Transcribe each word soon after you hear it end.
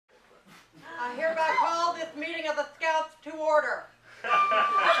to order.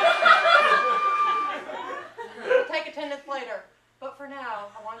 We'll take attendance later. But for now,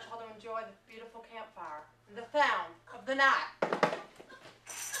 I want y'all to enjoy this beautiful campfire and the sound of the night.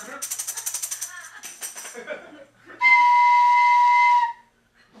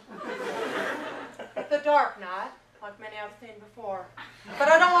 It's a dark night, like many I've seen before. But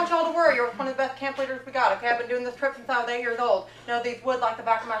I don't want y'all to worry. You're one of the best camp leaders we got, okay? I've been doing this trip since I was 8 years old. Know these woods like the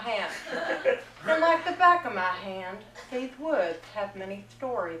back of my hand. And like the back of my hand, these woods have many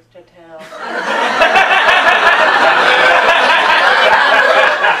stories to tell.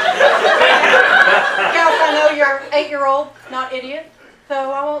 Yes, I know you're 8-year-olds, not idiots,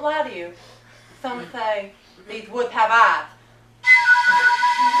 so I won't lie to you. Some say these woods have eyes.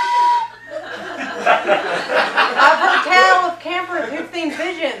 I've heard tales of campers who've seen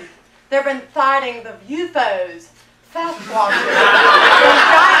visions. There have been sightings of UFOs, Sasquatches,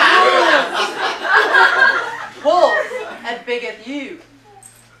 and giant wolves as big as you.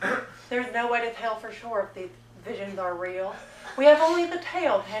 There's no way to tell for sure if these visions are real. We have only the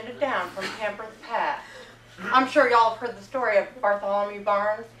tales handed down from campers past. I'm sure y'all have heard the story of Bartholomew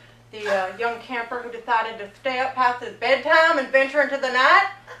Barnes, the young camper who decided to stay up past his bedtime and venture into the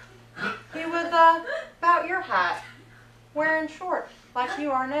night. He was about your height, wearing shorts like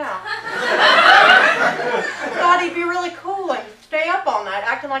you are now. Thought he'd be really cool and stay up all night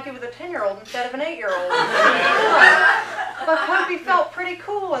acting like he was a 10-year-old instead of an 8-year-old. But hope he felt pretty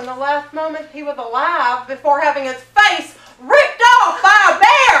cool in the last moments he was alive before having his face ripped off by a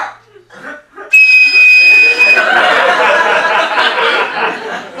bear.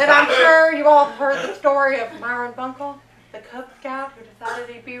 And I'm sure you all have heard the story of Myron Bunkle, the Cub Scout who decided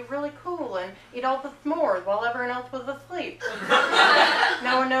he'd be really cool and eat all the s'mores while everyone else was asleep.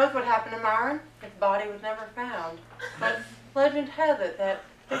 No one knows what happened to Myron. His body was never found. But legend has it that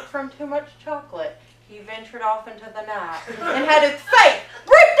from too much chocolate, he ventured off into the night and had his face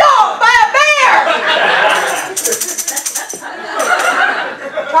ripped off by a bear!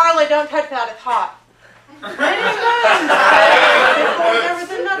 Charlie, don't touch that, it's hot. Many moons before there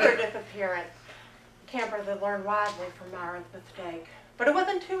was another disappearance. Campers had learned wisely from Myron's mistake. But it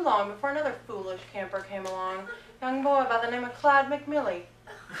wasn't too long before another foolish camper came along, a young boy by the name of Clyde McMillie.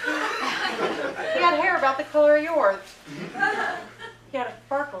 He had hair about the color of yours. He had a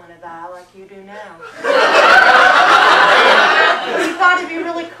sparkle in his eye like you do now. He thought he'd be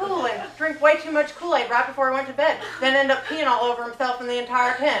really cool and drink way too much Kool-Aid right before he went to bed, then end up peeing all over himself in the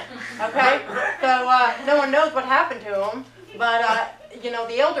entire tent. Okay? So no one knows what happened to him, but you know,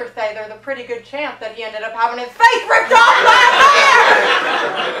 the elders say there's a pretty good chance that he ended up having his face ripped off by a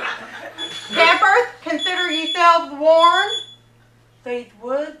bear! Campers, consider yourselves warned. These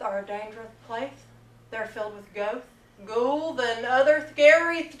woods are a dangerous place. They're filled with ghosts, ghouls, and other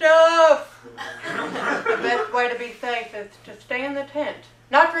scary stuff. The best way to be safe is to stay in the tent,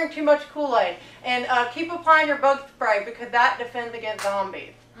 not drink too much Kool-Aid, and keep applying your bug spray because that defends against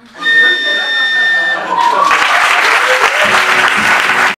zombies.